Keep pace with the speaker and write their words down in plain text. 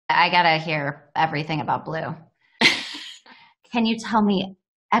I gotta hear everything about Blue. Can you tell me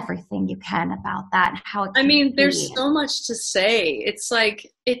everything you can about that and how it I came to mean, there's be? so much to say. It's like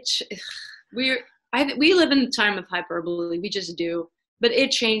we're we live in a time of hyperbole. We just do. But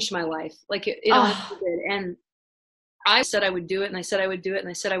it changed my life. Like it honestly Oh, did. And I said I would do it, and I said I would do it, and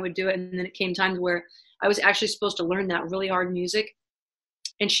I said I would do it, and then it came time to where I was actually supposed to learn that really hard music.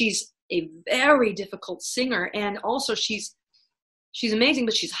 And she's a very difficult singer, and also she's amazing,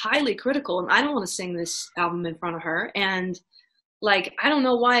 but she's highly critical, and I don't want to sing this album in front of her. And like, I don't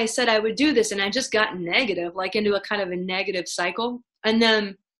know why I said I would do this, and I just got negative, like into a kind of a negative cycle. And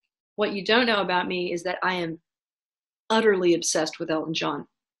then what you don't know about me is that I am utterly obsessed with Elton John.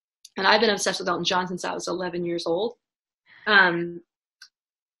 And I've been obsessed with Elton John since I was 11 years old. Um,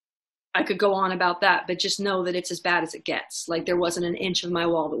 I could go on about that, but just know that it's as bad as it gets. Like, there wasn't an inch of my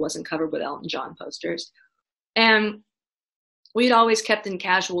wall that wasn't covered with Elton John posters. And we'd always kept in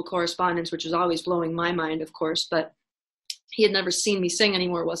casual correspondence, which was always blowing my mind, of course, but he had never seen me sing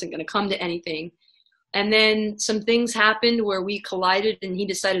anymore, wasn't going to come to anything. And then some things happened where we collided, and he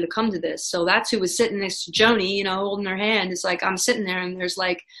decided to come to this. So that's who was sitting next to Joni, you know, holding her hand. It's like I'm sitting there, and there's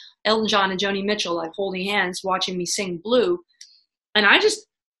like Elton John and Joni Mitchell like holding hands, watching me sing Blue. And I just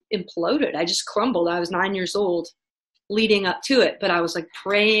imploded. I just crumbled. I was 9 years old leading up to it, but I was like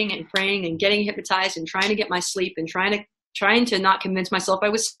praying and getting hypnotized and trying to get my sleep and trying to not convince myself I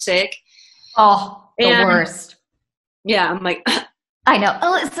was sick. oh, the And worst. yeah, I'm like, I know.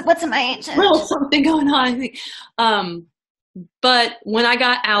 Oh, what's in my little agent? something going on, I think. But when I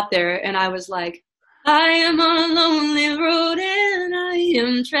got out there and I was like, I am on a lonely road and I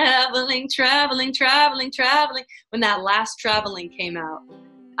am traveling, traveling, traveling, traveling. When that last traveling came out,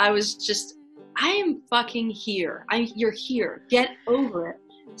 I was just, I am fucking here. You're here. Get over it.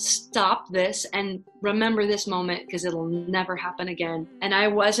 Stop this and remember this moment because it'll never happen again. And I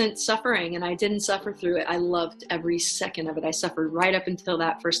wasn't suffering, and I didn't suffer through it. I loved every second of it. I suffered right up until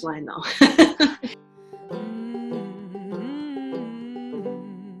that first line, though.